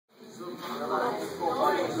Us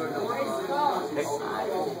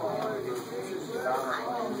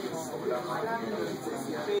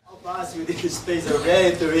within this place are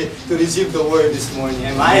ready to receive the word this morning.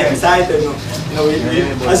 And I am excited.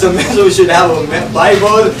 As a man, we should have a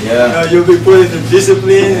Bible. Yeah. You'll be put into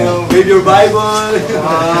discipline. With your Bible and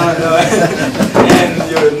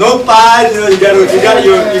your notepad. You need to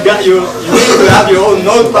have your own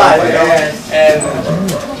notepad.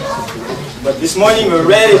 But this morning we're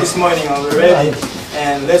ready. We're ready.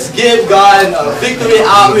 And let's give God a Victory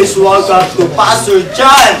Outreach welcome to Pastor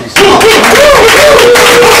John.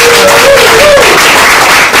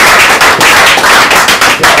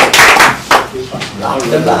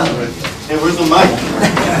 Hey, where's the mic?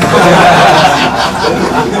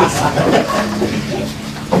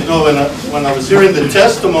 You know, when I was hearing the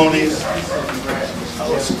testimonies, I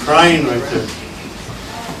was crying right there.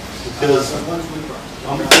 Because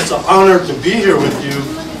it's an honor to be here with you.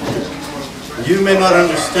 You may not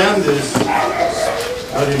understand this,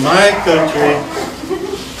 but in my country,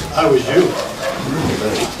 I was you.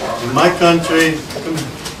 In my country,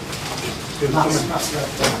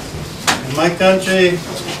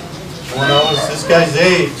 when I was this guy's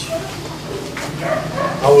age,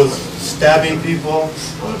 I was stabbing people,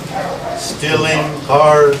 stealing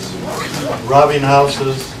cars, robbing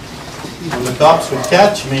houses. When the cops would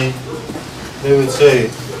catch me, they would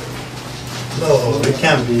say, "No, he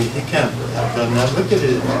can't have done that. Look at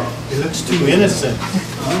it. He looks too innocent."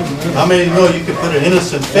 How many know you can put an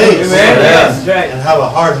innocent face and have a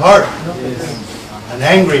hard heart, an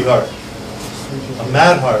angry heart, a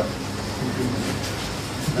mad heart?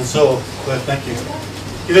 And so, well, thank you.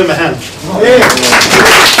 Give him a hand.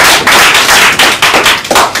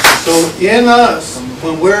 So in us,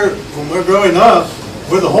 when we're growing up,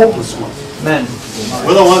 we're the hopeless ones. Amen.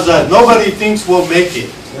 We're the ones that nobody thinks will make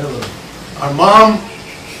it. Our mom,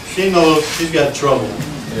 she knows she's got trouble.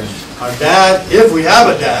 Our dad, if we have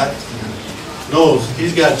a dad, knows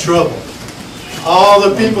he's got trouble. All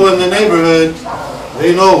the people in the neighborhood,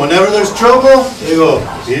 they know whenever there's trouble, they go,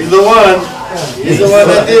 he's the one. He's the one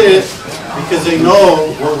that did it, because they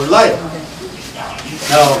know what we're like.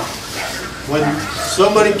 Now, when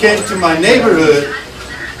somebody came to my neighborhood,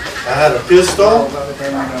 I had a pistol,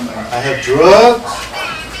 I had drugs,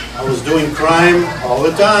 I was doing crime all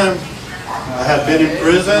the time. I had been in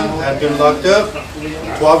prison, I had been locked up,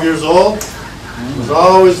 12 years old. I was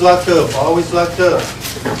always locked up, always locked up.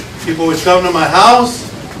 People would come to my house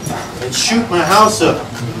and shoot my house up.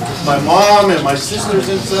 My mom and my sisters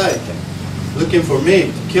inside, looking for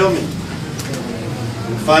me, to kill me.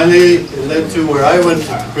 And finally, it led to where I went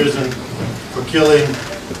to prison for killing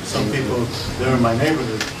some people there in my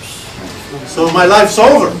neighborhood. So my life's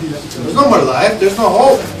over. There's no more life, there's no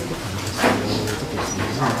hope.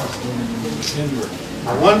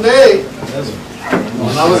 One day,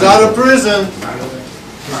 when I was out of prison,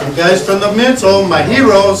 some guys from the men's home, my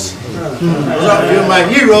heroes, those are my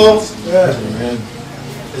heroes,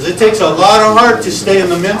 because it takes a lot of heart to stay in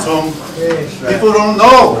the men's home. People don't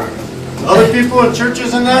know. Other people in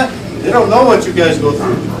churches and that, they don't know what you guys go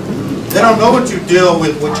through. They don't know what you deal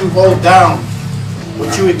with, what you hold down,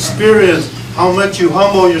 what you experience, how much you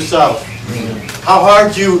humble yourself, how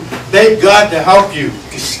hard you beg God to help you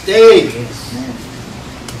to stay.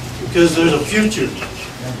 Because there's a future.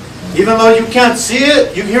 Even though you can't see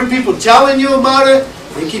it, you hear people telling you about it,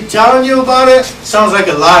 they keep telling you about it, sounds like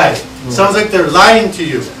a lie. Sounds like they're lying to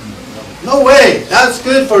you. No way, that's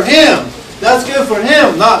good for him. That's good for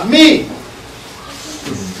him, not me.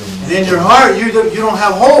 And in your heart, you don't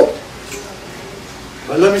have hope.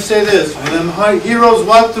 But let me say this, when them heroes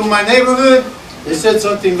walked through my neighborhood, they said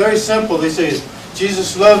something very simple. They say,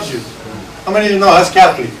 Jesus loves you. How many of you know that's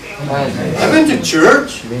Catholic? I've been to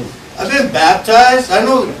church. I've been baptized. I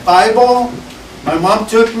know the Bible. My mom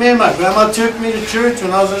took me. My grandma took me to church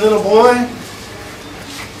when I was a little boy.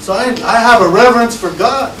 So I have a reverence for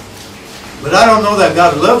God. But I don't know that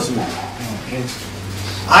God loves me.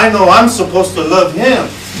 I know I'm supposed to love Him.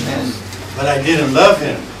 But I didn't love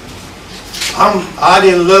Him. I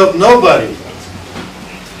didn't love nobody.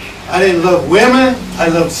 I didn't love women. I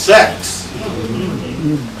loved sex.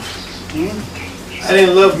 I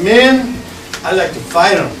didn't love men. I like to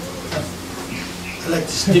fight them. I like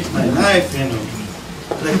to stick my knife in them.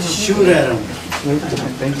 I like to shoot at them. I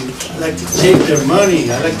like to take their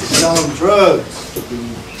money. I like to sell them drugs.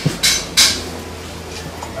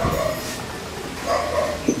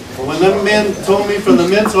 But when them men told me from the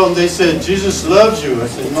men's home, they said, Jesus loves you. I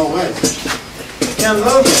said, no way. I can't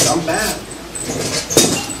love you. I'm bad.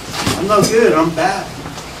 I'm not good. I'm bad.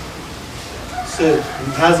 He said,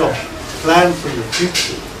 He has a plan for your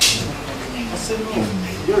future. I said, no.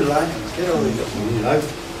 You're lying. Get over here.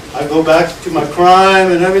 I go back to my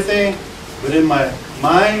crime and everything, but in my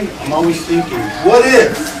mind, I'm always thinking, what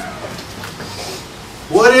if?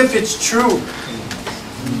 What if it's true?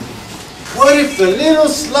 What if the little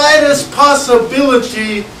slightest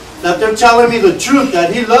possibility that they're telling me the truth,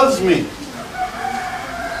 that he loves me,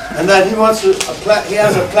 and that he wants he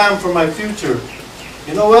has a plan for my future?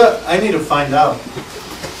 You know what? I need to find out.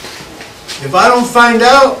 If I don't find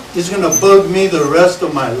out, it's going to bug me the rest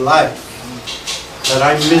of my life that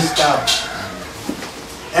I missed out.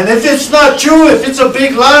 And if it's not true, if it's a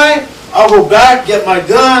big lie, I'll go back, get my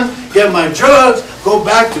gun, get my drugs, go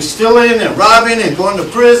back to stealing and robbing and going to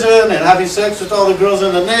prison and having sex with all the girls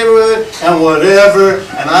in the neighborhood and whatever.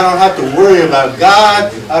 And I don't have to worry about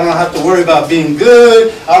God. I don't have to worry about being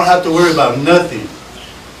good. I don't have to worry about nothing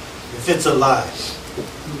if it's a lie.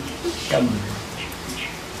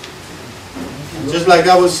 Just like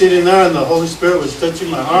I was sitting there and the Holy Spirit was touching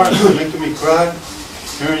my heart and making me cry,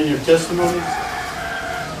 hearing your testimonies.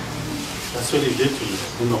 That's what he did to me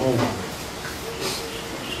in the home.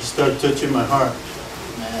 He started touching my heart.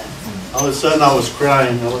 All of a sudden I was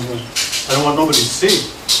crying. I don't want nobody to see.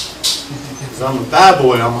 Because I'm a bad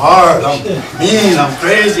boy. I'm hard. I'm mean. I'm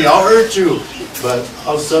crazy. I'll hurt you. But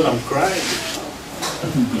all of a sudden I'm crying.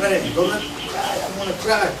 Don't let me cry. I don't want to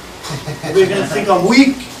cry. Everybody's going to think I'm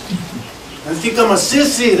weak. They think I'm a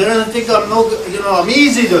sissy. They're going to think I'm I'm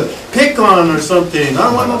easy to pick on or something. I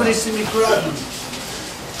don't want nobody to see me cry.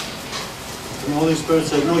 And the Holy Spirit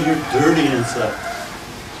said, no, you're dirty inside.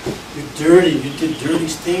 You're dirty. You did dirty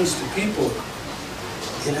things to people.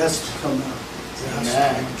 It has to come out.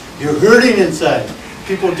 You're hurting inside.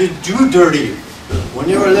 People did do dirty. When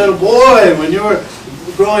you were a little boy, when you were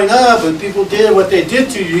growing up, and people did what they did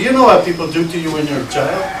to you, you know what people do to you when you're a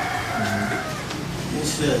child. He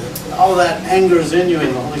said, all that anger is in you,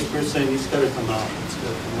 and the Holy Spirit saying, it's got to come out. It's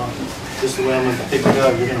got to come out. This is the way I'm going to take it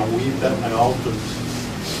out. You're going to weep at my altar.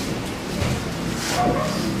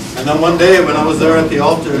 And then one day when I was there at the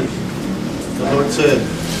altar, the Lord said,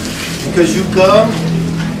 because you come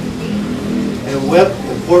and wept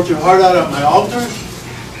and poured your heart out at my altar,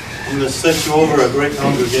 I'm going to set you over a great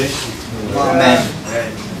congregation. Amen.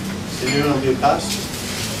 So you're going to be a pastor.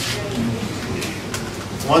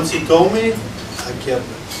 Once he told me, I kept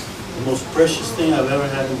it. The most precious thing I've ever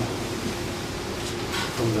had in my life.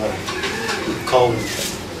 From God. Calling.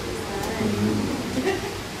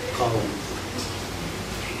 Calling.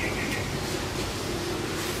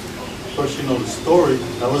 Of course, you know the story.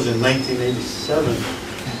 That was in 1987.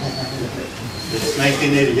 It's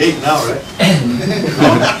 1988 now, right?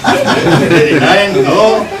 No? 1989?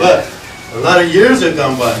 No, but a lot of years have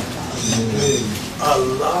gone by. A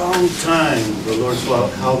long time the Lord's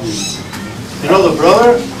helped me. You know the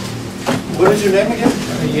brother? What is your name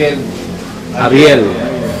again? Ariel.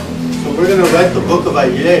 So we're going to write the book of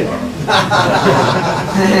Ariel.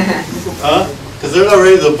 Huh? Because there's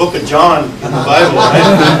already the book of John in the Bible, right?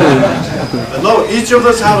 But no, each of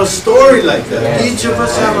us have a story like that. Each of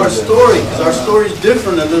us have our story. Because our story is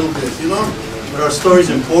different a little bit, you know? But our story is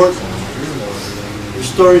important. Your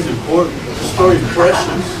story is important. Your story is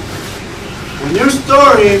precious. When your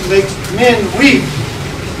story makes men weep,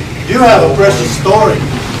 you have a precious story.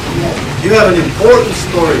 You have an important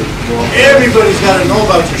story. Everybody's got to know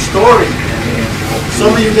about your story.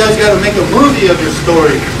 Some of you guys got to make a movie of your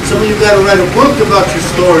story. Some of you got to write a book about your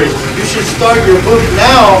story. You should start your book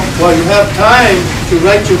now while you have time to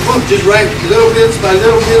write your book. Just write little bits by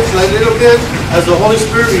little bits by little bits as the Holy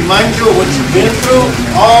Spirit reminds you of what you've been through,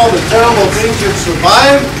 all the terrible things you've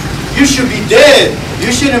survived. You should be dead. You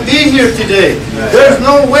shouldn't be here today. There's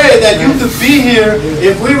no way that you could be here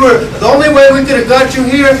if we were, the only way we could have got you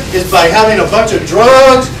here is by having a bunch of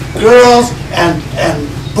drugs, girls, and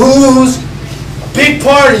booze. A big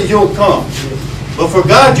party, you'll come. But for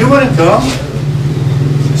God, you wouldn't come.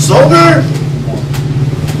 Sober?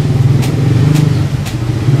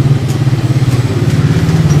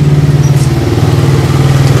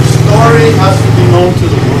 Your story has to be known to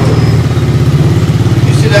the world.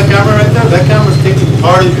 See that camera right there? That camera's taking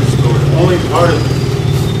part of your story, only part of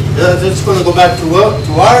it. It's going to go back to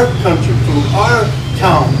our country, to our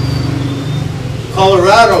town,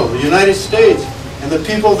 Colorado, the United States. And the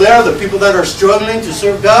people there, the people that are struggling to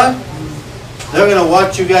serve God, they're going to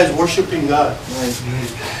watch you guys worshiping God.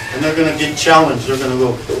 And they're going to get challenged. They're going to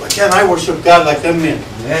go, why can't I worship God like them men?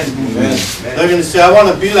 They're going to say, I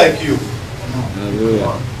want to be like you.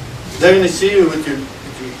 They're going to see you with your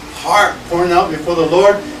heart pouring out before the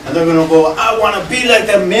Lord, and they're going to go, I want to be like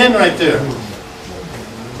that man right there.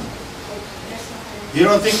 You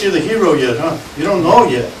don't think you're the hero yet, huh? You don't know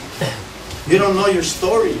yet. You don't know your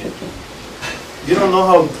story yet. You don't know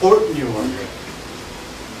how important you are.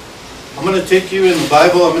 I'm going to take you in the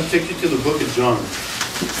Bible, I'm going to take you to the book of John.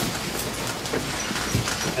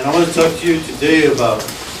 And I want to talk to you today about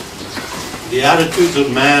the attitudes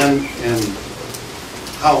of man and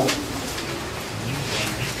how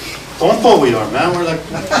tonto we are, man. We're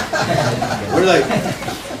like,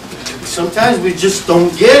 sometimes we just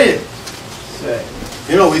don't get it.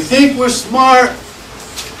 You know, we think we're smart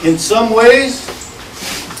in some ways,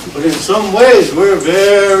 but in some ways we're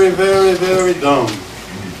very, very, very dumb.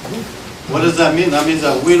 What does that mean? That means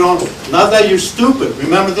that we don't, not that you're stupid.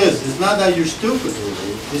 Remember this, it's not that you're stupid.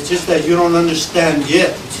 It's just that you don't understand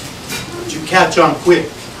yet. But you catch on quick.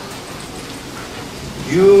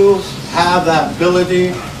 You have that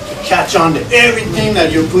ability to catch on to everything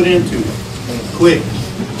that you're put into quick.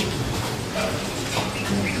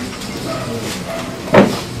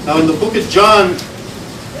 Now in the book of John,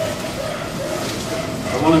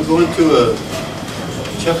 I want to go into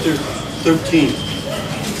chapter 13.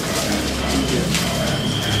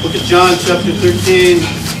 Book of John, chapter 13.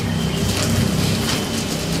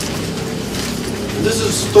 And this is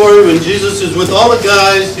a story when Jesus is with all the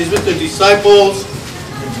guys, he's with the disciples,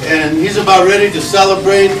 and he's about ready to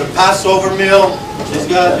celebrate the Passover meal. He's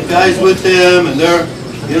got the guys with him, and they're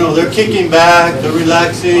kicking back, they're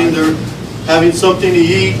relaxing, they're having something to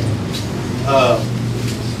eat.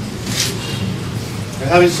 They're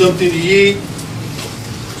having something to eat,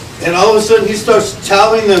 and all of a sudden he starts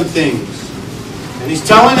telling them things. And he's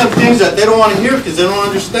telling them things that they don't want to hear because they don't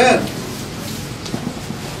understand.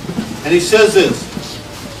 And he says this.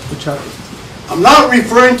 I'm not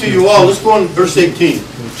referring to you all. Let's go on verse 18.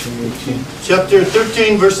 Chapter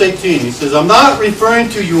 13, verse 18. He says, I'm not referring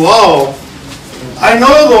to you all. I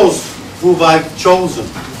know those who I've chosen.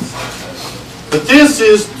 But this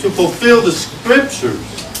is to fulfill the scriptures.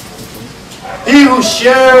 He who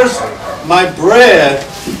shares my bread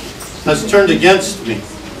has turned against me.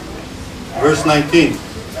 Verse 19.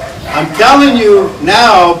 I'm telling you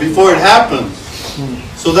now before it happens,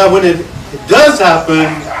 so that when it does happen,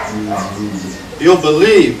 you'll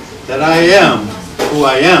believe that I am who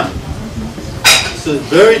I am. It says,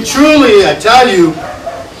 very truly, I tell you,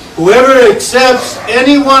 whoever accepts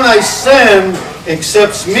anyone I send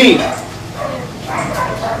accepts me.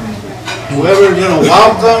 Whoever,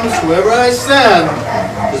 welcomes, whoever I send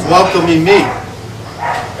is welcoming me.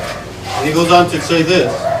 And he goes on to say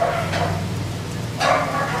this.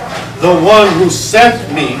 The one who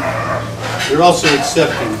sent me, you're also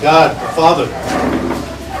accepting God, the Father.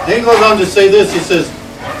 And he goes on to say this. He says,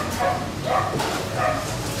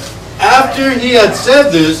 after he had said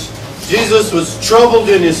this, Jesus was troubled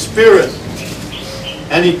in his spirit.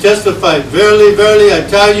 And he testified, verily, verily, I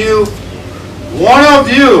tell you, one of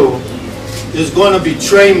you is going to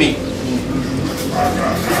betray me.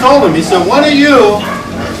 He told him, he said, one of you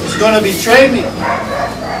is going to betray me.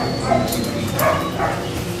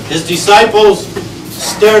 His disciples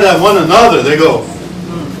stared at one another. They go,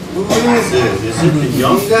 who is it? Is it the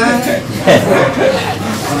young guy?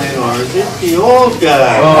 Or is it the old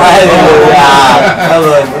guy?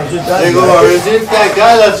 They go, or is it that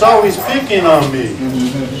guy that's always picking on me?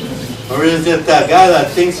 Or is it that guy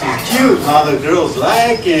that thinks he's cute and all the girls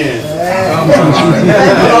like him?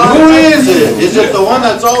 Who is it? Is it the one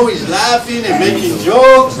that's always laughing and making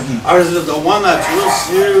jokes? Or is it the one that's real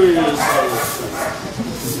serious?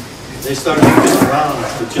 They started looking around.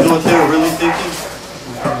 But you know what they were really thinking?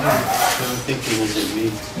 They were thinking, is it me?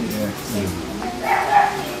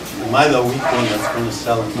 Am I the weak one that's going to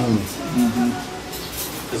sell him?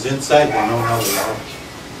 Because inside they know how they are.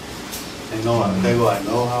 They go, I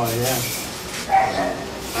know how I am.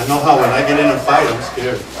 I know how when I get in a fight, I'm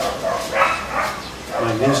scared.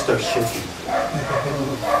 My knees start shaking.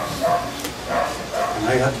 And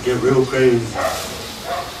I have to get real crazy.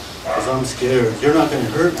 Because I'm scared. You're not going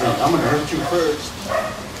to hurt me. I'm going to hurt you first.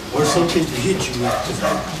 Or something to hit you with.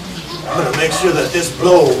 I'm going to make sure that this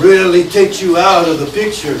blow really takes you out of the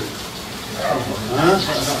picture. Huh?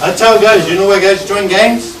 I tell guys, you know why guys join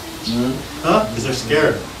gangs? Huh? Because they're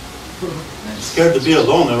scared. Scared to be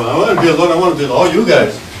alone. I want to be alone. I want to be alone. All you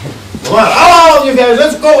guys. Come on. All you guys,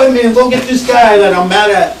 let's go with me and go get this guy that I'm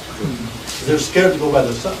mad at. They're scared to go by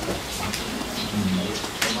themselves.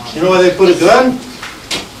 You know why they put a gun?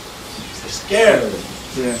 They're scared.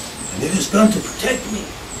 I need this gun to protect me.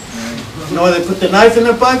 You know why they put the knife in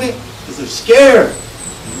their pocket? Because they're scared.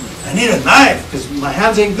 I need a knife because my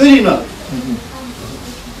hands ain't good enough.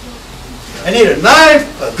 I need a knife,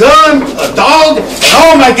 a gun, a dog, and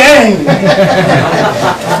all my gang.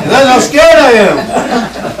 That's how scared I am.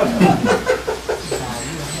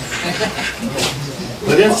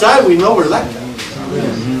 But inside we know we're like that.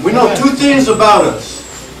 We know two things about us.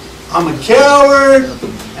 I'm a coward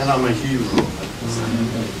and I'm a hero.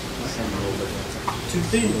 Two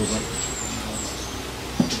things.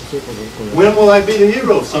 When will I be the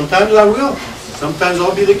hero? Sometimes I will. Sometimes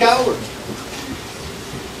I'll be the coward.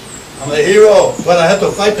 I'm the hero. But I have to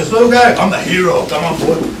fight this little guy. I'm the hero. Come on,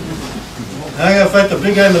 boy. And I gotta fight the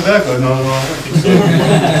big guy in the back. Oh, no, I don't think so.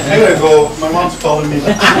 I gotta go. My mom's calling me.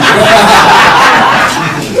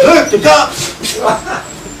 Look, the cops.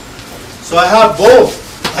 So I have both.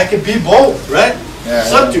 I can be both, right? Yeah,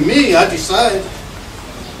 it's up to me. I decide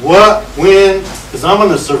what, when, because I'm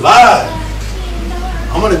going to survive.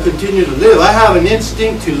 I'm going to continue to live. I have an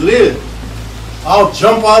instinct to live. I'll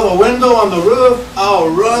jump out the window on the roof. I'll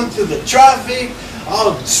run through the traffic.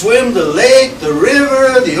 I'll swim the lake, the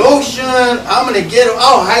river, the ocean. I'm going to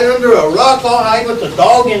I'll hide under a rock. I'll hide with the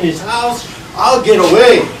dog in his house. I'll get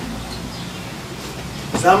away.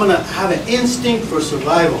 Because I'm going to have an instinct for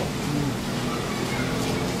survival.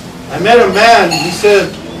 I met a man, he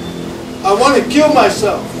said, I want to kill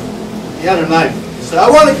myself. He had a knife. He said, I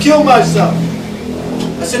want to kill myself.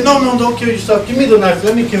 I said, no, don't kill yourself. Give me the knife,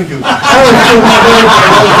 let me kill you. I want to kill myself.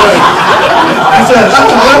 He said,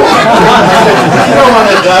 you don't want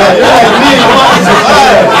to die. You're like me, you want to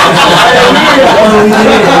survive.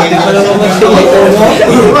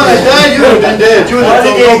 You want to die, you would have been dead. You would have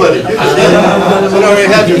killed nobody. You would have been dead. So you already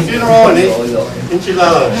had your funeral and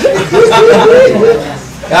enchiladas.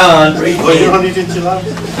 Come on. Oh, you don't need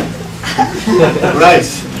enchiladas?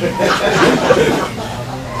 Rice.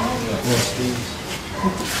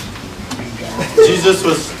 Jesus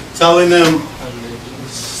was telling them,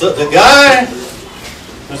 so there's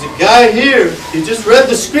a guy here, he just read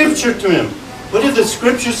the scripture to him. What did the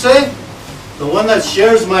scripture say? The one that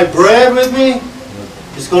shares my bread with me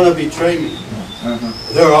is going to betray me.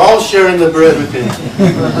 They're all sharing the bread with him.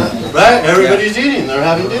 Right? Everybody's eating, they're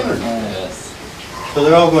having dinner. So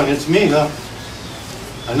they're all going, it's me, huh?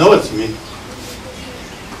 I know it's me.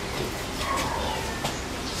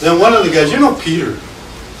 Then one of the guys, you know Peter.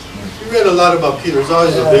 You read a lot about Peter. He's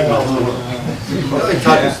always a big mouth. Like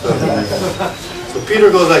talking stuff. So Peter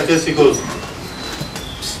goes like this. He goes,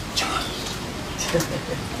 John,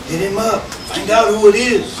 hit him up. Find out who it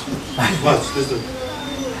is. Watch this.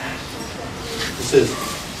 It says,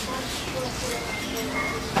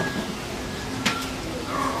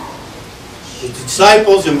 the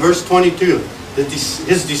disciples in verse 22,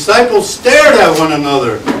 his disciples stared at one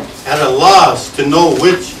another at a loss to know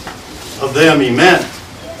which of them he meant.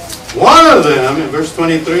 One of them, in verse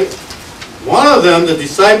 23, one of them, the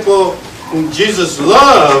disciple whom Jesus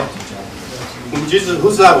loved,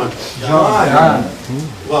 who's that one? John.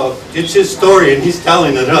 Well, it's his story and he's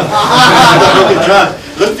telling it up. Look at John.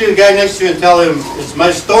 Look to the guy next to you and tell him, it's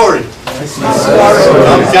my story.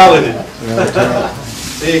 I'm telling it.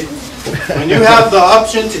 See, when you have the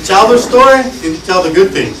option to tell the story, you can tell the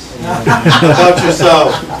good things about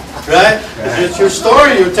yourself. Right? If it's your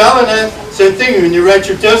story, you're telling it. Same thing when you write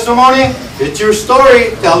your testimony, it's your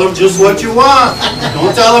story. Tell them just what you want.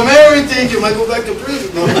 Don't tell them everything. You might go back to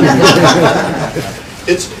prison. No.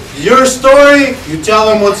 It's your story. You tell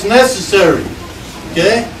them what's necessary.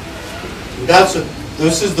 Okay?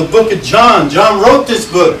 This is the book of John. John wrote this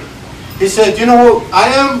book. He said, you know who I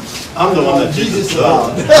am? I'm the one that Jesus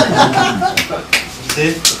loved.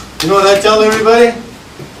 See? You know what I tell everybody?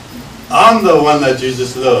 I'm the one that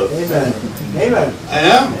Jesus loved. Amen. Amen. I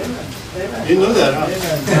am. Amen. You knew that, huh?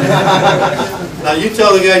 Now you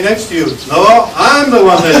tell the guy next to you, no, I'm the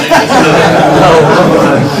one that Jesus loved.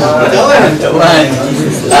 Tell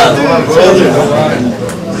him.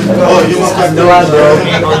 Oh, you want to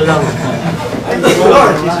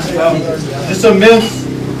This is a men's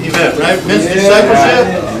event, right? Men's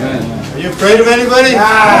discipleship. Are you afraid of anybody?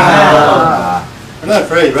 You're not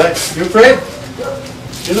afraid, right? You afraid?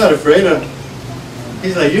 You're not afraid of.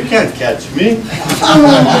 He's like, you can't catch me.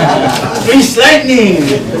 Grease lightning.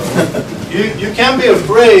 You can't be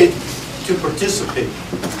afraid to participate.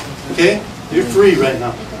 Okay? You're free right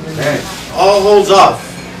now. All holds off.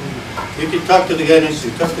 You can talk to the guy next to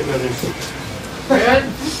you. Talk to the guy next to you.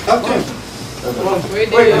 Talk to him.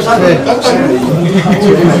 Talk to him.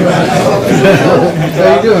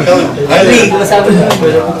 How you doing?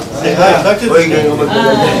 Say hi. Talk to this guy.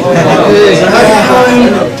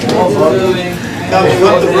 Tell me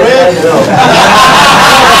what the bread is.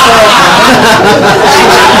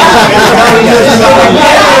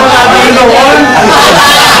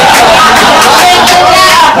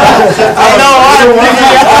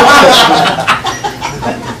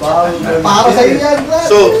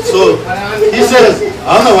 So he says,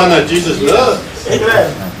 I'm the one that Jesus loved.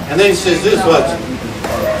 And then he says this, watch.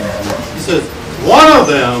 He says, One of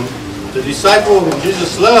them, the disciple whom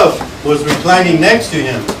Jesus loved, was reclining next to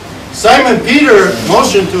him. Simon Peter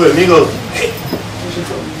motioned to him. He goes,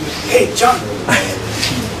 hey, John,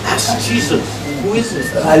 ask Jesus, who is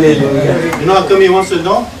this? Hallelujah. You know how come he wants to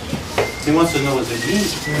know? He wants to know, is it me?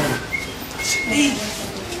 Is it me?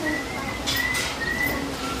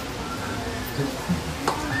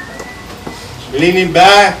 Leaning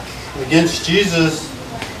back against Jesus,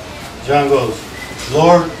 John goes,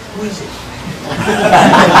 Lord, who is it?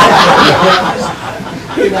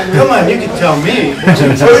 Come on, you can tell me.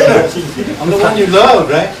 I'm the one you love,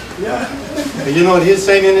 right? Yeah. And you know what he's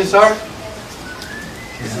saying in his heart?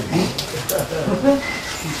 Is it me?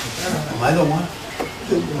 Am I the one?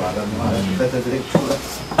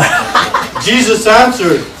 Jesus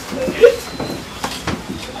answered.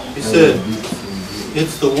 He said,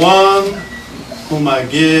 it's the one whom I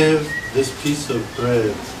give this piece of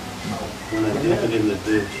bread when I dip it in the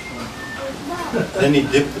dish. Then he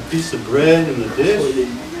dipped the piece of bread in the dish.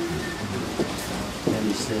 And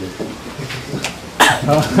he said,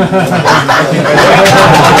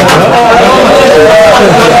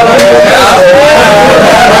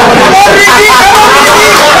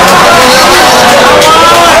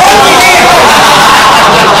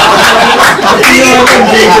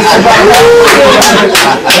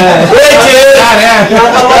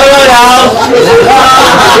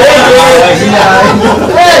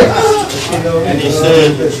 and he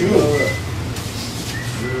said,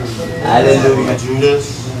 hallelujah, Judas.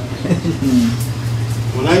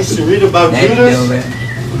 When I used to read about Judas, I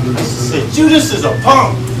used to say, Judas is a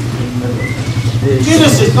punk.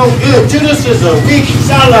 Judas is no good. Judas is a weak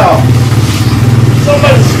sellout.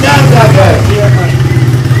 Somebody stab that guy.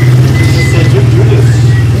 He said, you're Judas.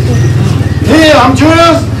 Yeah, I'm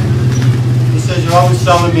Judas. He said, you're always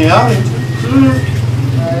selling me out, ain't you?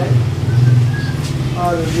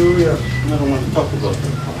 Hallelujah. I don't want to talk about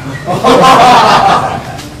that.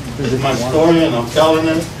 This is my story and I'm telling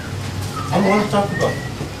it. I don't want to talk about it.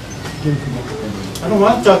 I don't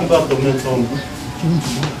want to talk about the mental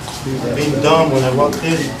being dumb when I walked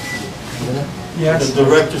in. Yes. The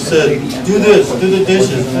director said, do this, do the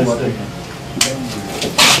dishes. And I said,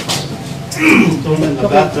 threw him in the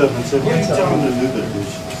bathtub and said, what are you telling me to do the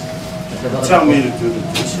dishes? Tell me to do the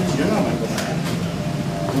dishes. You're not my dad.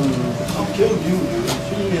 I'll kill you, dude.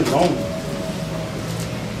 Leave me alone.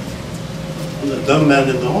 I'm the dumb man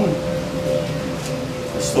that don't.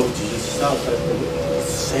 I spoke to Jesus out the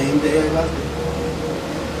same day I got there.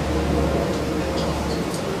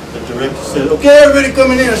 The director said, okay, everybody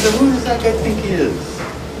coming in. I said, who does that guy think he is?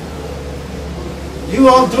 You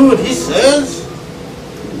all do what he says?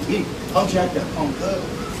 He jack that punk up.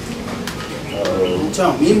 Don't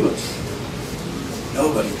tell me much.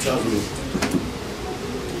 Nobody tells me.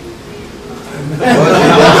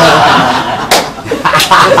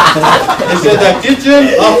 He said that kitchen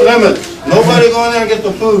off limits. Nobody go in there and get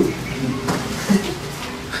the food.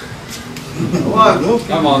 Come on, Luke.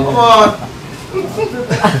 Come on. Come on.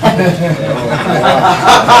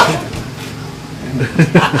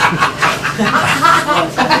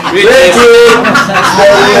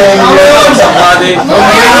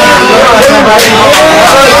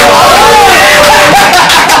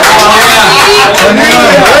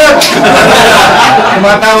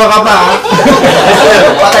 Tumatawa ka pa, ha?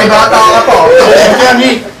 Patay bata ka po. You can't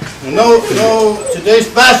eat. No, today's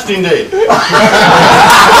fasting day. That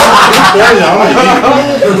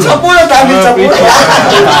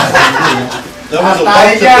was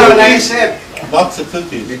a box of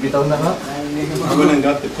cookies. I went and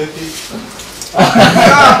got the cookies.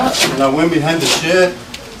 And I went behind the shed.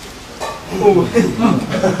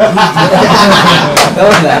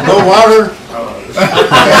 No water.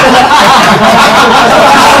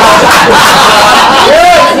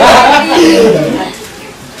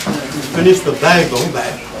 Finish the bag, go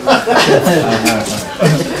back.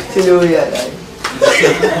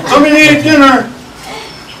 Come and eat dinner.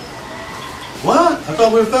 What? I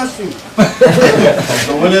thought we were fasting. I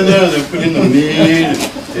went in there and they put in the meat, and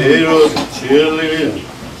potatoes, and chili, and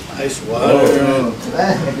ice water.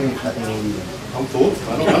 I'm full.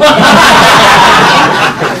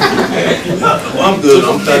 I'm good.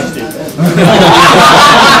 I'm fasting.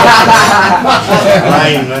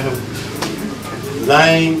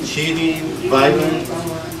 Lying, cheating, violent,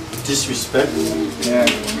 disrespectful.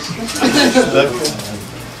 Disrespectful.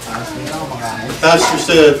 The pastor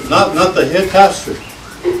said, not the head pastor,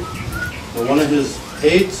 but one of his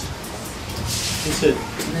aides. He said,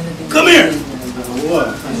 "Come here."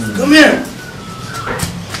 What? Come here.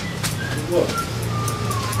 What?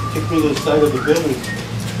 Took me to the side of the building.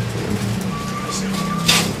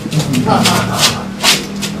 I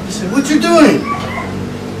said, said, what you doing?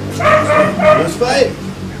 Let's fight.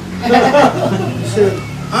 He said,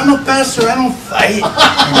 I'm a pastor, I don't fight.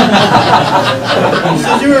 He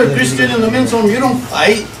said, you're a Christian in the men's home, you don't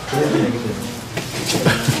fight.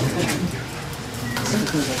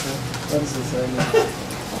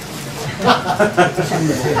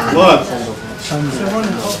 What?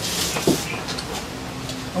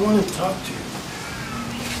 I want to talk to you.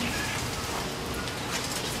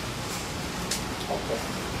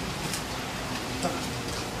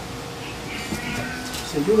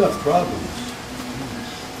 I said, you got problems,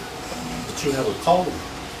 but you have a calling.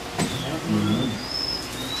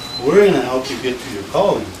 We're going to help you get to your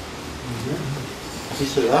calling. He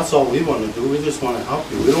said, that's all we want to do. We just want to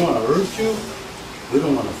help you. We don't want to hurt you. We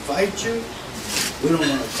don't want to fight you. We don't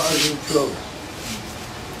want to cause you trouble.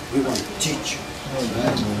 We want to teach you.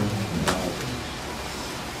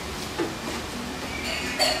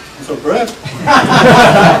 So, Brett,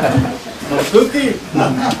 no cookie?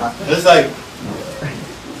 It's like,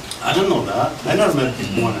 I don't know that. I never met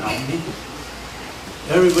people who want to help me.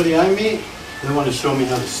 Everybody I meet, they want to show me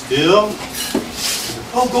how to steal.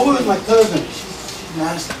 Oh, go with my cousin. She's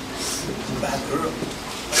nasty. She's a bad girl.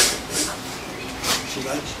 She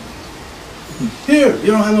likes you. Here,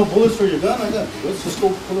 you don't have no bullets for your gun? I got you. Let's just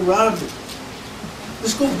go pull a robbery.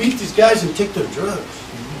 Let's go beat these guys and take their drugs.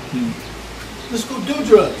 Let's go do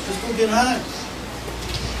drugs. Let's go get high.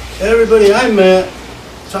 Everybody I met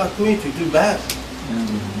taught me to do bad.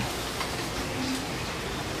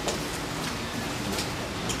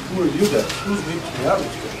 Who are you guys? Who's Victory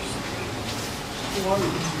Outreach guys? Who are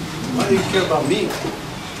you? Why do you care about me?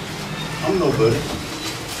 I'm nobody.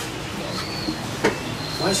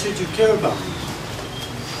 Why should you care about me?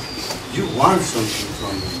 You want something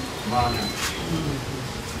from me.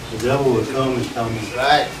 The devil will come and tell me,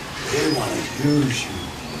 right, they want to use you.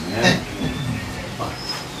 Yeah.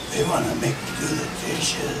 They want to make you do the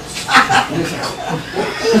dishes.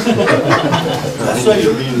 That's why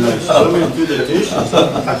you're being nice. You want me to do the dishes.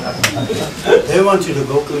 They want you to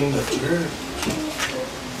go clean the church.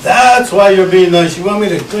 That's why you're being nice. You want me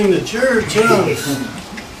to clean the church, huh?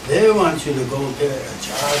 They want you to go get a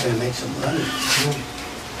job and make some money.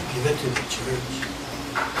 Give it to the church.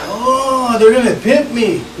 Oh, they're going to pimp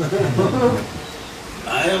me.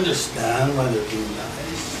 I understand why they're being nice.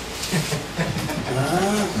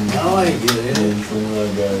 Now I get it.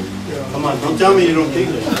 Come on, don't tell me you don't think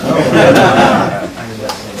that.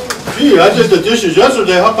 Gee, I did the dishes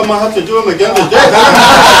yesterday. How come I have to do them again today?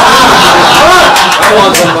 Come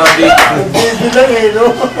on, somebody.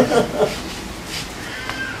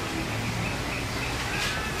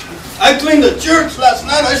 I cleaned the church last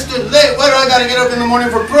night. I stood late. Why do I got to get up in the morning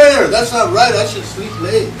for prayer? That's not right. I should sleep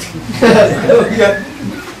late.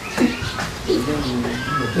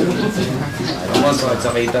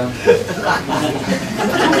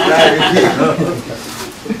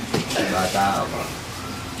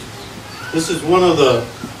 This is one of the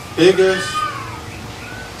biggest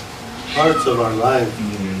parts of our life.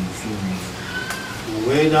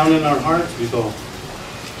 Way down in our hearts, we go,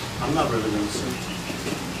 I'm not really going to sin.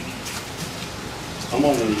 I'm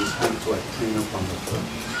only in this home till I clean up on the foot.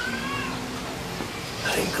 I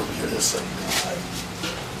didn't come here to serve God.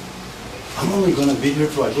 I'm only going to be here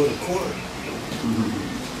till I go to court.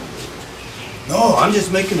 No, I'm just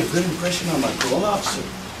making a good impression on my parole officer.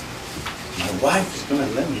 My wife is going to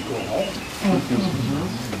let me go home.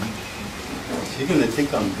 She's going to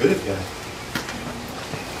think I'm a good guy.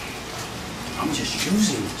 I'm just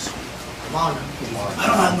using this. Come on. I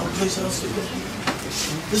don't have no place else to go.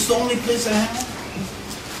 This is the only place I have.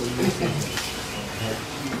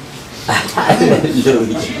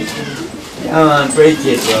 Come on, preach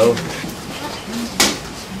it, bro.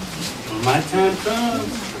 When my time comes,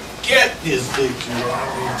 get this Victory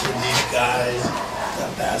Outreach and these guys, the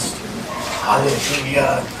bastard.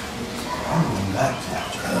 Hallelujah. I'm going back to the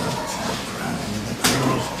drugs and the crime and the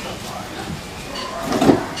girls and the party.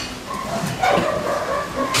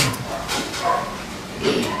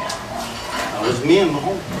 That was me in the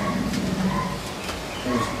home.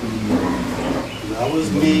 That was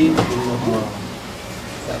me in the home.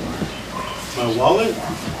 My wallet?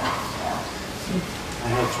 I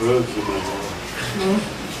had drugs in my wallet.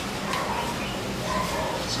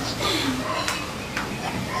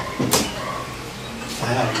 I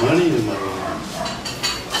had money in my wallet.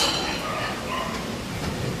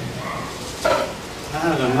 I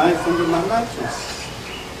had a knife under my mattress.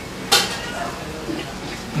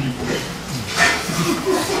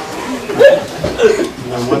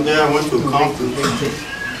 And one day I went to a conference.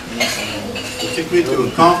 They took me to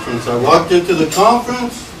a conference. I walked into the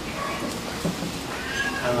conference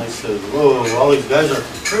and I said, whoa, all these guys are in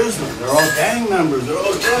prison. They're all gang members. They're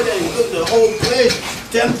all drug addicts. Look, the whole place,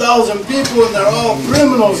 10,000 people, and they're all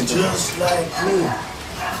criminals just like me.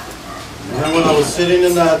 And then when I was sitting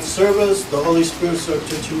in that service, the Holy Spirit started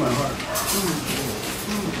touching my heart.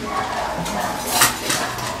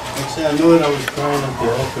 Next thing I knew it, I was crying at the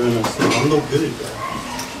altar, and I said, I'm no good, God.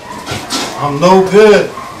 I'm no good.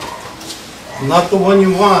 I'm not the one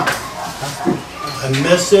you want. I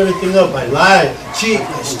mess everything up. I lie, I cheat,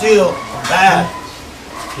 I steal, I'm bad.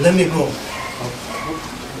 Let me go.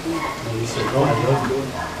 And he said, no, I love you.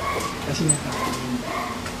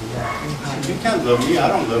 You can't love me, I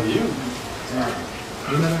don't love you.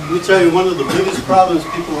 Let me tell you one of the biggest problems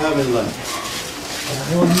people have in life.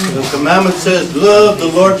 The commandment says, love the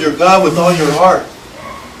Lord your God with all your heart.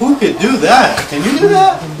 Who could do that? Can you do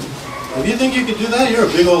that? If you think you could do that, you're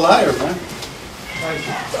a big old liar, man.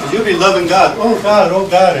 Because you'll be loving God, oh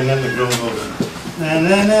God, and then the girl goes, na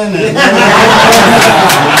na na na.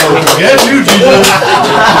 Forget you, Jesus.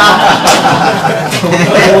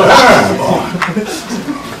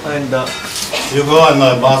 And you go, and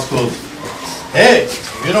my boss goes, hey,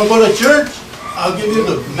 if you don't go to church, I'll give you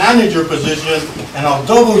the manager position, and I'll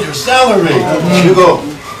double your salary. You go,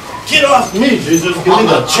 get off me, Jesus, give me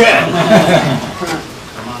the check.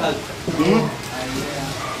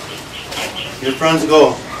 Your friends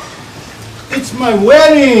go, it's my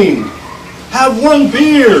wedding, have one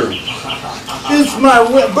beer. It's my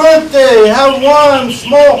birthday, have one,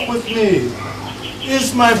 smoke with me.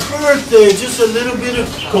 It's my birthday, just a little bit of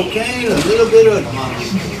cocaine, a little bit of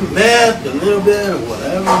meth, a little bit of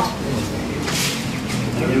whatever.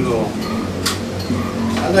 And you go,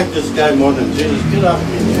 I like this guy more than Jesus, get off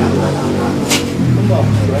me. Come on,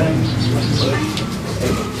 friend.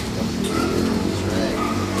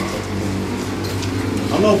 I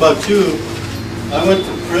don't know about you, I went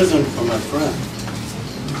to prison for my friend.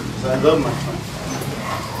 Because I love my friend.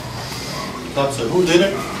 God said, who did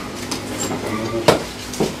it?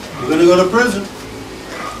 You're going to go to prison.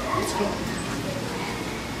 Let's go.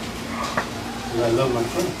 And I love my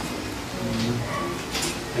friend.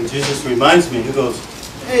 And Jesus reminds me, he goes,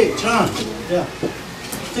 hey, John, yeah,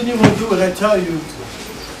 didn't you want to do what I tell you?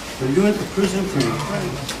 But you went to prison for your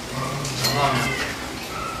friend.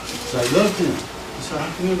 So I loved him. How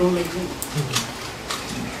come you don't like him?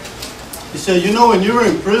 He said, you know, when you were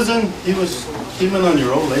in prison, he was scheming on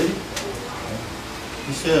your old lady.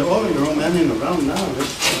 He said, oh, you're all manning around now.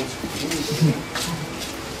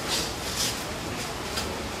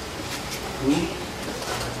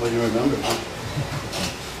 Well, you remember, huh?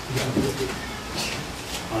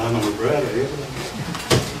 I know Brad,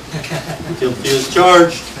 guilty as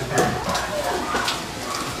charged.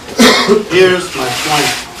 Here's my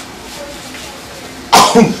point.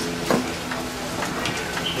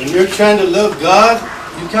 When you're trying to love God,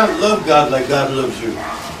 you can't love God like God loves you.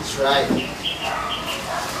 That's right.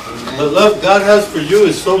 The love God has for you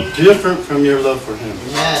is so different from your love for Him.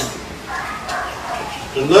 Amen.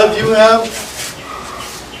 The love you have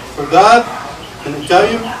for God, can I tell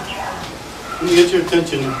you? Let me get your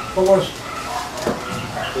attention. Of course.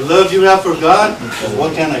 The love you have for God is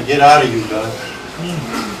what can I get out of you, God?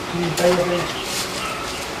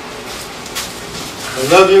 The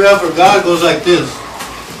love you have for God goes like this.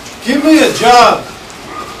 Give me a job.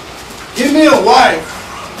 Give me a wife.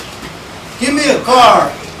 Give me a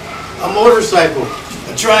car. A motorcycle.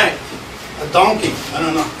 A trike. A donkey. I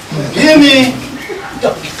don't know. Give me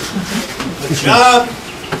a job.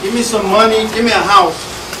 Give me some money. Give me a house.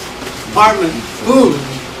 Apartment. Food.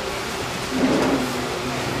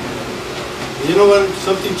 You know when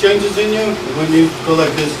something changes in you? When you go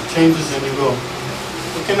like this, it changes and you go,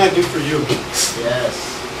 what can I do for you? Yes.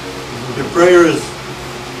 Your prayer is,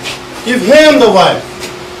 give him the wife.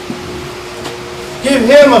 Give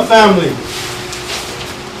him a family.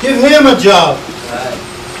 Give him a job. Right.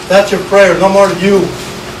 That's your prayer, no more you.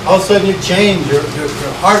 All of a sudden you change, your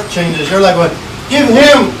heart changes. You're like, well, give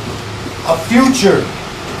him a future.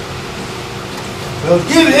 Well,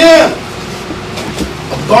 give him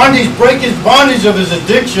a bondage, break his bondage of his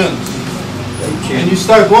addictions. And you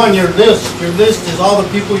start going, your list is all the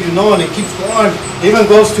people you know, and it keeps going. It even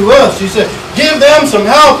goes to us. You say, give them some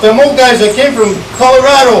help, them old guys that came from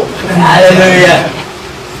Colorado. Hallelujah.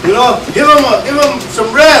 You know, give them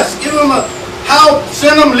some rest, give them a help,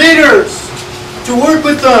 send them leaders to work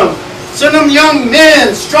with them. Send them young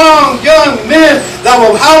men, strong young men that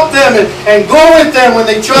will help them and go with them when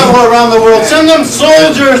they travel around the world. Send them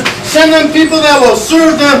soldiers. Send them people that will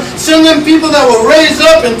serve them. Send them people that will raise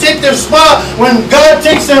up and take their spot when God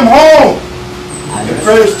takes them home. Your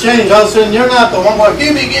prayers change. All of a sudden, you're not the one going,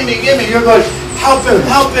 give me, give me, give me. You're going, help him,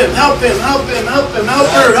 help him, help him, help him, help him, help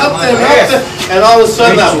her, help him, help him. And all of a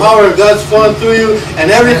sudden that power of God's flowing through you and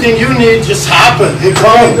everything you need just happens. It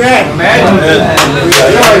comes. You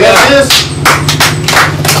know, I got this.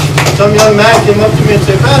 Some young man came up to me and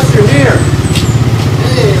said, Pastor, here.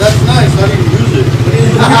 Hey, that's nice. How do you use it?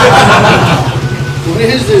 What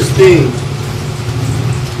is this thing?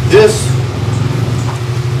 This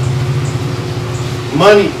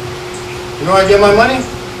money. You know where I get my money?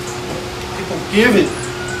 People give it.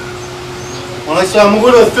 When I say I'm going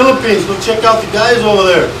to go to the Philippines, go check out the guys over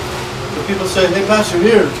there. The people say, hey Pastor,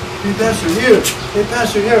 here. Hey Pastor, here. Hey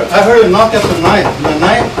Pastor, here. I heard a knock at the night. In the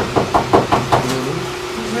night.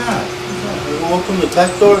 Who's that? I open the back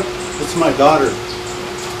door. It's my daughter.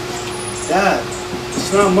 Dad,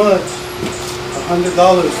 it's not much. $100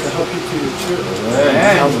 to help you to your church.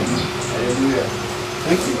 Hallelujah.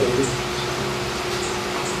 Thank you, baby.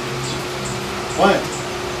 Why?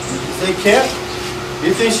 They care?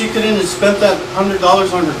 You think she couldn't have spent that $100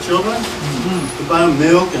 on her children? To buy them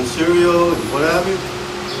milk and cereal and whatever?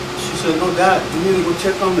 She said, no, Dad, you need to go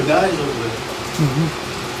check on the guys over there.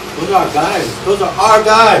 Those are our guys. Those are our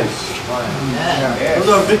guys. Those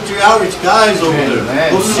are Victory Outreach guys over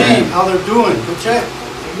there. Go see how they're doing. Go check.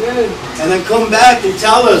 And then come back and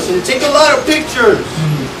tell us and take a lot of pictures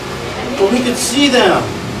so we can see them.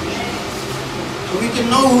 So we can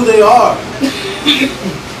know who they are.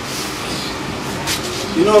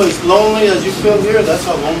 You know, as lonely as you feel here, that's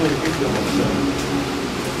how lonely we feel.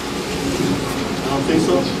 I don't think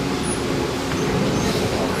so.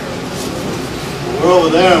 We're over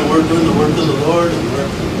there and we're doing the work of the Lord. And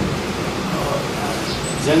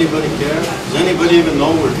does anybody care? Does anybody even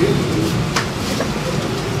know we're here?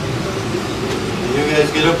 And you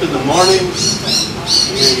guys get up in the morning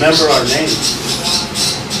and you remember our names.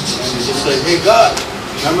 And you just say, hey God,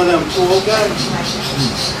 remember them two old guys?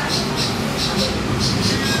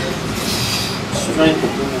 Strength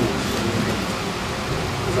of them.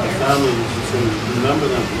 Our family, remember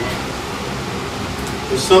them.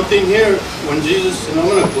 There's something here when Jesus, and I'm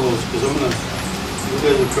going to close because you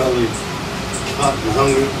guys are probably hot and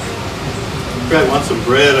hungry. You probably want some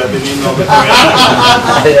bread. I've been eating all the bread.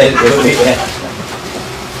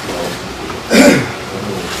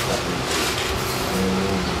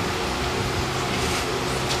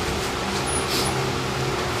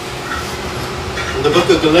 In the book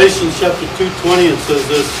of Galatians chapter 2:20 it says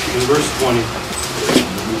this in verse 20.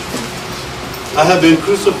 I have been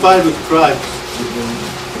crucified with Christ.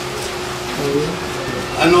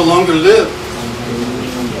 I no longer live.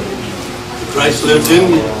 Christ lives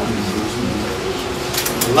in me.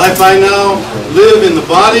 The life I now live in the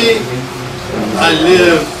body, I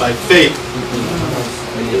live by faith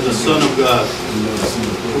in the Son of God,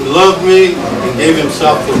 who loved me and gave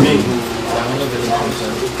himself for me.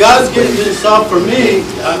 If God's giving himself for me,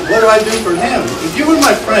 what do I do for him? If you were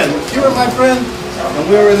my friend, and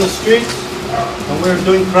we were in the streets, and we were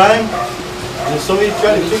doing crime, and if somebody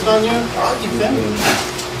tried to pick on you, I'll defend you.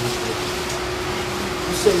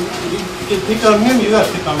 You say, you can pick on him, you got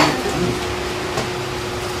to pick on me too.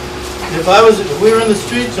 If we were in the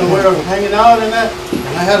streets and we were hanging out and that,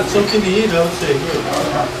 and I had something to eat, I would say, here,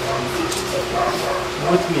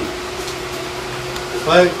 with me. If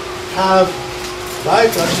I have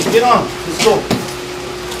life, I say, get on, let's go.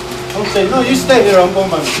 Don't say, no, you stay here, I'm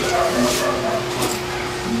going by myself.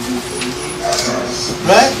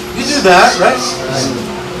 Right? You do that, right?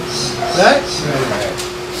 Right?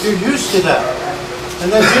 You're used to that.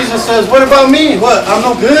 And then Jesus says, what about me? What? I'm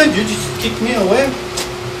no good? You just kick me away?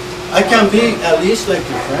 I can't be at least like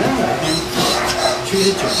your friend. I can't treat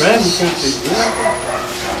it your friend. You can't treat me like that.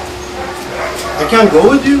 I can't go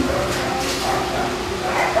with you.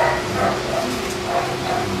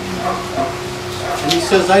 And he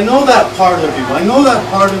says, I know that part of you. I know that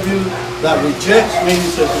part of you that rejects me. He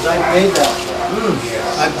says, because I made that.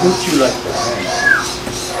 I put you like that.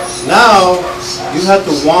 Now, you have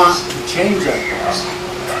to want to change that.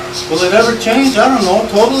 Will it ever change? I don't know.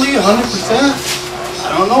 Totally? 100%?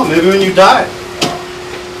 I don't know. Maybe when you die.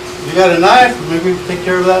 You got a knife, maybe we take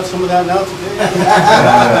care of that, some of that now today.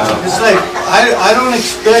 It's like, I don't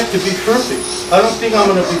expect to be perfect. I don't think I'm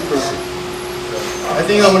going to be perfect. I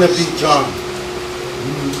think I'm going to be John.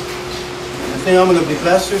 I think I'm going to be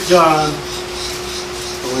Pastor John.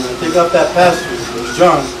 But when I take up that pastor, it's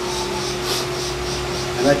John.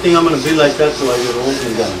 And I think I'm going to be like that till I get old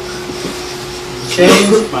and done.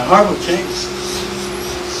 Change, my heart will change.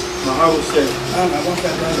 My heart will say, man, I want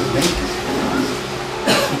that guy to make it.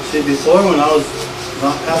 See, before when I was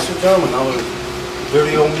not Pastor John, when I was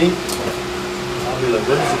dirty old me, I'll be like,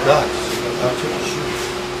 what is it, God? I'll take a shoe.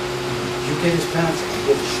 You get his pants, I'll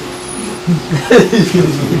get a shoe.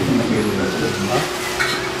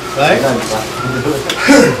 Right?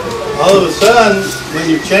 All of a sudden, when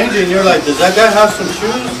you're changing, you're like, does that guy have some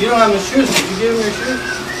shoes? You don't have no shoes. Did you give him your shoes?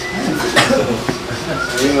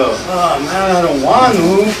 And you go, oh man, I don't want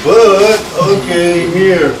to, but okay,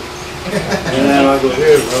 here. And then I go,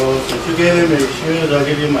 here, bro, since you gave him your shoes, I'll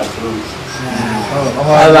give you my boots.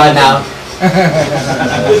 How about now?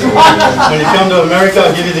 When you come to America,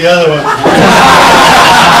 I'll give you the other one.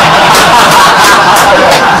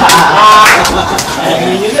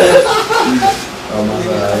 Oh my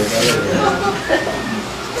God.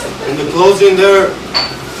 In the closing there,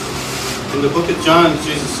 in the book of John,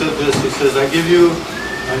 Jesus said this. He says, I give you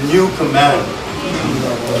a new command.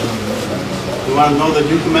 You want to know the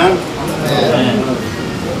new command?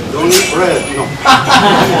 Don't eat bread. No. You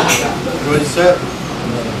know what he said?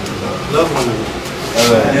 Love one another.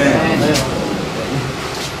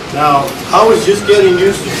 Now, I was just getting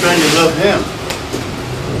used to trying to love him.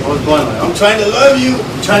 I was going like, I'm trying to love you.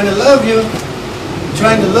 I'm trying to love you. I'm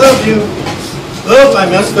trying to love you. Oh, I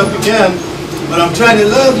messed up again. But I'm trying to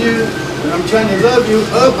love you. And I'm trying to love you.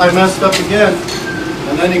 Oh, I messed up again.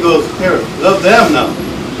 And then he goes, here, love them now.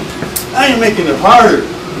 Now you're making it harder.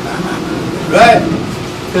 Right?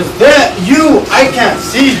 Because that, you, I can't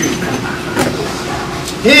see you.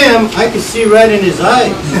 Him, I can see right in his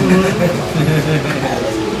eyes.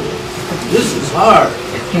 This is hard.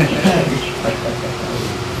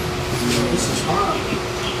 This is hard.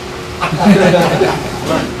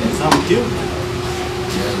 Because I'm guilty.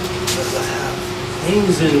 Because I have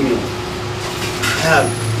things in me. I have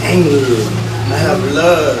anger. I have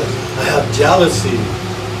love. I have jealousy.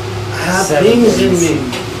 I have things in me.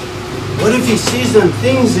 What if he sees them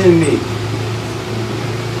things in me?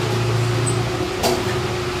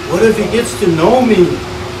 What if he gets to know me?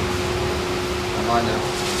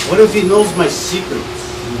 What if he knows my secrets?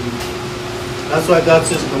 That's why God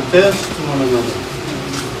says, confess to one another.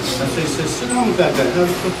 That's why he says, sit down with that guy, have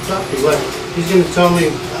a cup of coffee. What? He's going to tell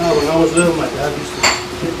me, when I was little, my dad used to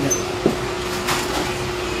hit me.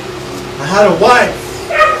 I had a wife,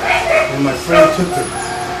 and my friend took her.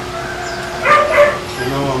 And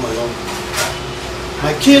now I'm alone.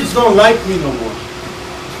 My kids don't like me no more.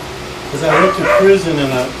 Because I went to prison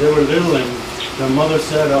and they were little and their mother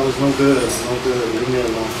said I was no good, leave me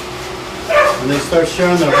alone. And they start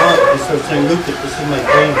sharing their heart. They start saying, look, this is my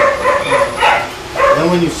pain. And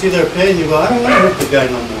then when you see their pain, you go, I don't want to hurt the guy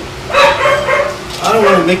no more. I don't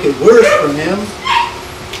want to make it worse for him.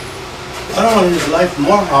 I don't want his life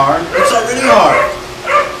more hard. It's already hard.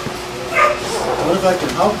 What if I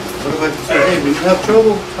can help him? What if I can say, hey, when you have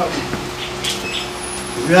trouble, help me.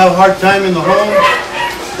 If you have a hard time in the home,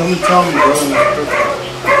 come and tell me, bro. You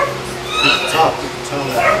can talk, you can tell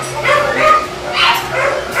me.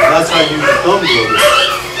 That's how you become good.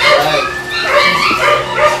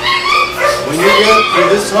 When you get to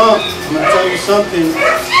this hump, I'm going to tell you something.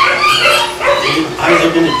 Your eyes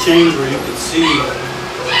are going to change where you can see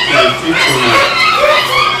the future now.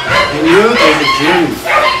 In you, there's a dream.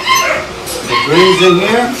 The dream's in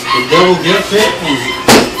here, the devil gets it, and you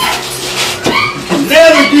can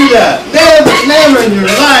never do that. Never in your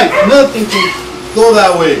life. Nothing can go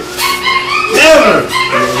that way. Never.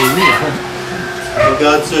 But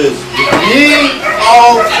God says, with me,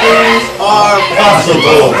 all things are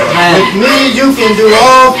possible. With me, you can do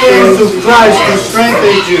all things through Christ who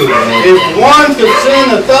strengthens you. If one could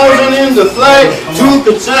send 1,000 in the flight, two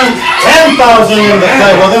could send 10,000 in the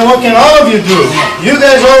flight. Well, then what can all of you do? You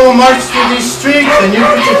guys all will march through these streets and you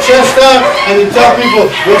put your chest out and you tell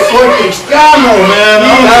people, we're so cristiano, man.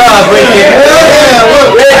 Yeah,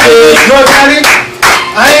 look, drug addict.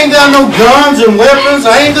 I ain't got no guns and weapons.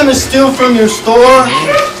 I ain't going to steal from your store.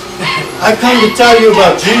 I come to tell you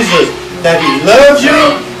about Jesus, that he loves you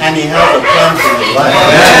and he has a plan for your life.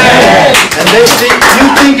 And they think, you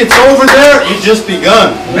think it's over there, it's just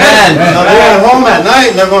begun. Now they're at home at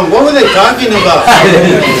night and they're going, what were they talking about?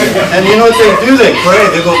 And you know what they do? They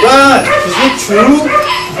pray. They go, God, is it true?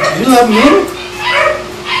 You love me?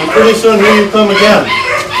 And pretty soon here you come again.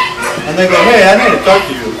 And they go, hey, I need to talk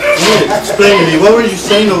to you. You need to explain to me, what were you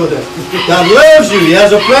saying over there? God loves you. He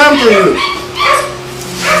has a plan for you.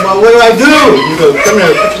 Well, what do I do? You go, come here,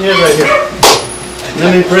 put your hand right here.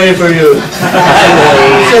 Let me pray for you.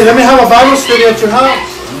 He said, let me have a Bible study at your house.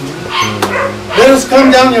 Let us come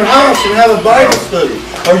down your house and have a Bible study.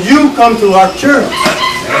 Or you come to our church.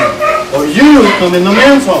 Or you come in the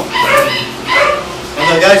men's home.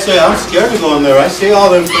 And the guy said, I'm scared to go in there. I see all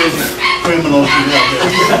them crazy criminals you have there.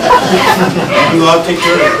 You go, I'll take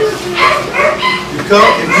care of it.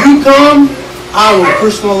 If you come, I will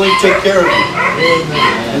personally take care of you.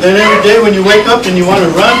 And then every day when you wake up and you want to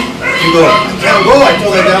run, You go, I can't go. I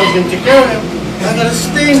told that guy I was going to take care of him. I got to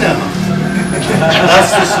stay now. That's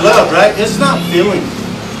this love, right? It's not feeling.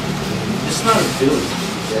 It's not a feeling.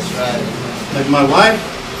 That's right. Like my wife,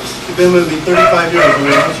 she's been with me 35 years. You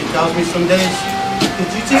know, she tells me some days, could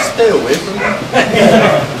you just stay away from me?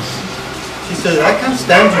 She says, I can't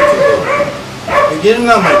stand you today. You're getting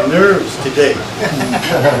on my nerves today.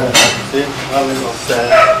 See, I'm a little sad.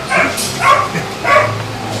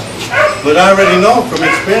 But I already know from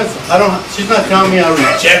experience, she's not telling me I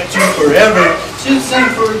reject you forever. She's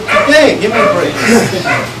saying for today, give me a break.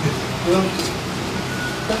 You know,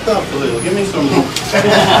 back off a little, give me some room.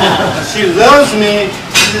 She loves me,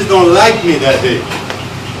 she just don't like me that day.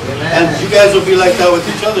 And you guys will be like that with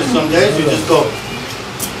each other some days. You just go,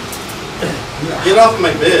 get off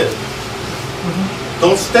my bed.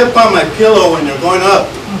 Don't step on my pillow when you're going up.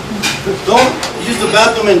 Don't use the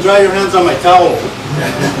bathroom and dry your hands on my towel.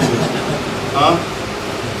 Huh?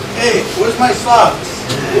 Hey, where's my socks?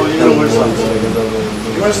 Oh, you don't wear socks.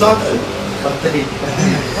 You wear socks?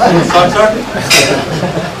 Socks are?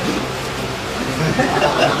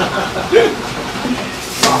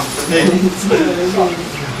 Hey,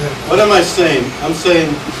 what am I saying? I'm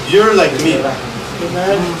saying, you're like me.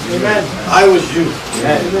 Amen. I was you.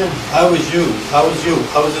 I was you. I was you.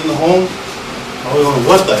 I was in the home. I was going,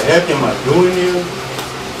 what the heck am I doing here?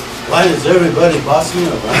 Why does everybody boss me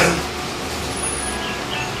around?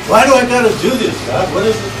 Why do I got to do this, God? What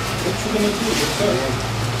is it? What you going to do? What's up?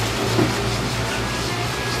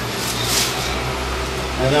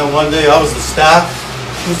 And then one day I was the staff.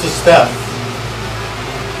 Who's the staff?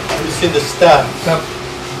 Let me see the staff.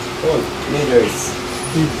 Leaders.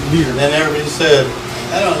 And then everybody said,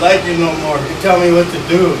 I don't like you no more. You tell me what to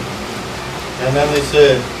do. And then they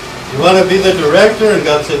said, you want to be the director? And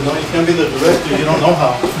God said, no, you can't be the director. You don't know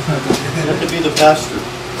how. You have to be the pastor.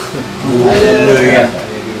 Hallelujah.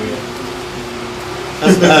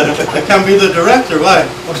 That's bad. I can't be the director. Why?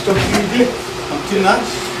 I'm too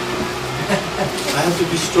nice. I have to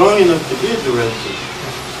be strong enough to be a director.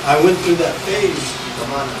 I went through that phase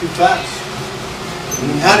too fast. And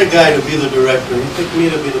we had a guy to be the director. He picked me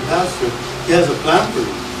to be the pastor. He has a plan for you.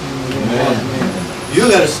 You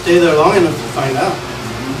got to stay there long enough to find out.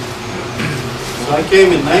 So I came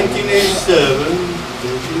in 1987,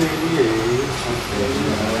 1988,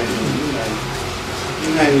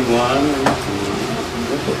 1991,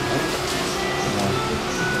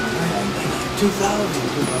 2000.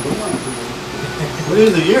 What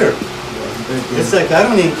is the year? It's like I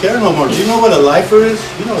don't even care no more. Do you know what a lifer is?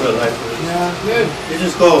 You know what a lifer is. Yeah, good. You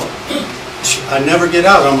just go, I never get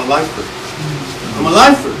out. I'm a lifer. I'm a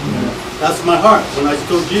lifer. That's my heart. When I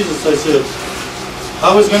told Jesus, I said,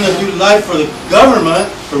 I was going to do life for the government,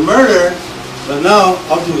 for murder, but now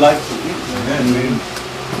I'll do life for you. Amen.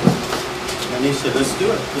 And he said, let's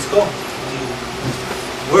do it. Let's go.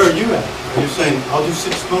 Where are you at? And you're saying, I'll do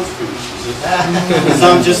 6 months for you, Jesus. Because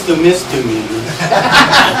I'm just a misdemeanor.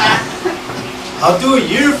 I'll do a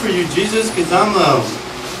year for you, Jesus, because I'm a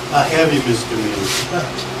heavy misdemeanor.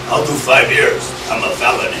 I'll do 5 years. I'm a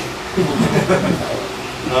felony.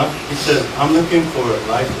 He said, I'm looking for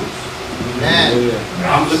lifers. Amen.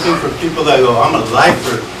 I'm looking for people that go, I'm a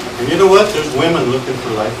lifer. And you know what? There's women looking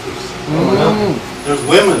for lifers. There's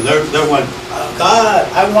women, they're going, oh God,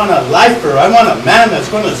 I want a lifer. I want a man that's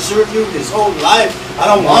going to serve you his whole life. I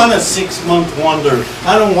don't want a 6-month wonder.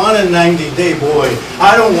 I don't want a 90-day boy.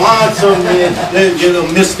 I don't want some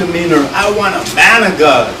misdemeanor. I want a man of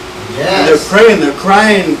God. Yes. And they're praying, they're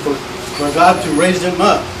crying for God to raise him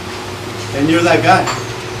up. And you're that guy.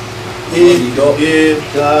 If you give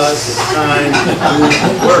God the time to do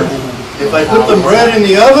the work. If I put the bread in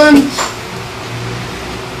the oven,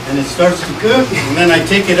 and it starts to cook, and then I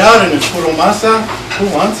take it out and it's puro masa, who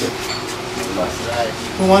wants it?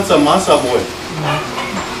 Who wants a masa boy?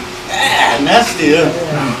 Nasty, yeah.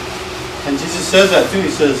 And Jesus says that too.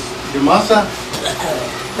 He says, your masa?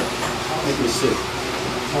 Make me sick.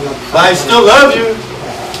 But I still love you.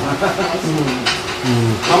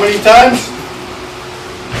 How many times?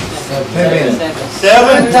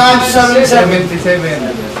 7 times 77.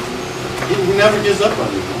 He never gives up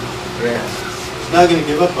on you. He's not going to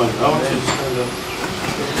give up on you. I want you to stand up.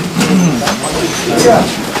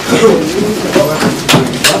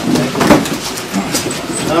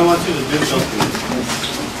 And I want you to do something.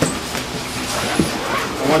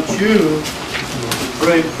 I want you to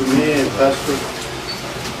pray for me and Pastor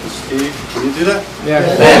Steve. Can you do that? Yeah.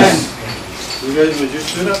 Yes. You guys, would you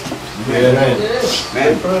stood up? Yeah.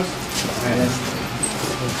 Pray for us.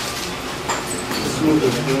 Let's move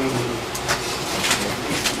this down.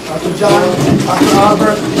 Dr. John, Dr.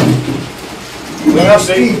 Albert, We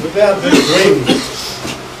have big dreams.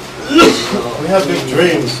 We have big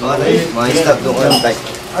dreams. We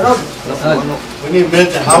need men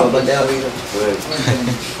to help us.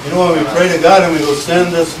 You know, when we pray to God and we go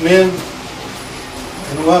send us men,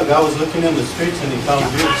 you know what? God was looking in the streets and he found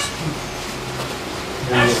youths.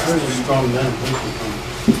 And there's a strong man.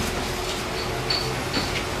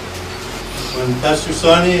 When Pastor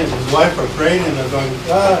Sonny and his wife are praying and they're going,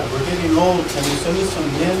 God, we're getting old. Can you send us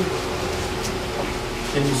some men?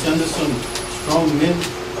 Can you send us some strong men?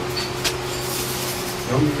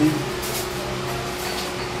 Young men?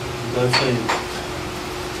 God's saying,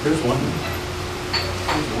 here's one.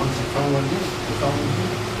 Here's one. I found one here. I found one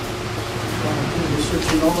here. I found one here. We're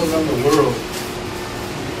searching all around the world.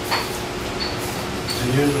 And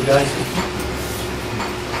here's the guy saying,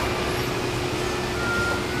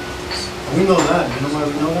 we know that. You know why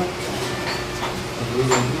we know that? Because we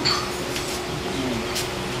were here.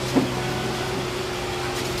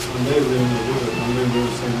 One day we were going to do it. One day we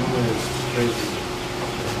were saying, no way, it's crazy.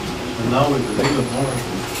 And now we believe it more.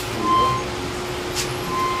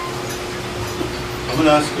 I'm going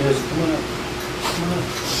to ask you guys, come on up. Come on up.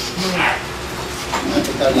 Come on up.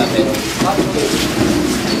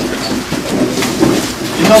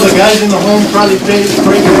 You know the guys in the home probably pray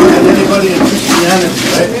more than anybody in Christianity,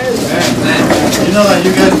 right? Amen. You know that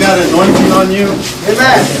you guys got anointing on you?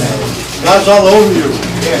 Amen. God's all over you.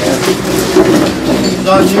 He's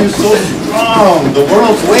on you so strong. The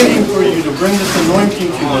world's waiting for you to bring this anointing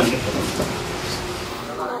to them.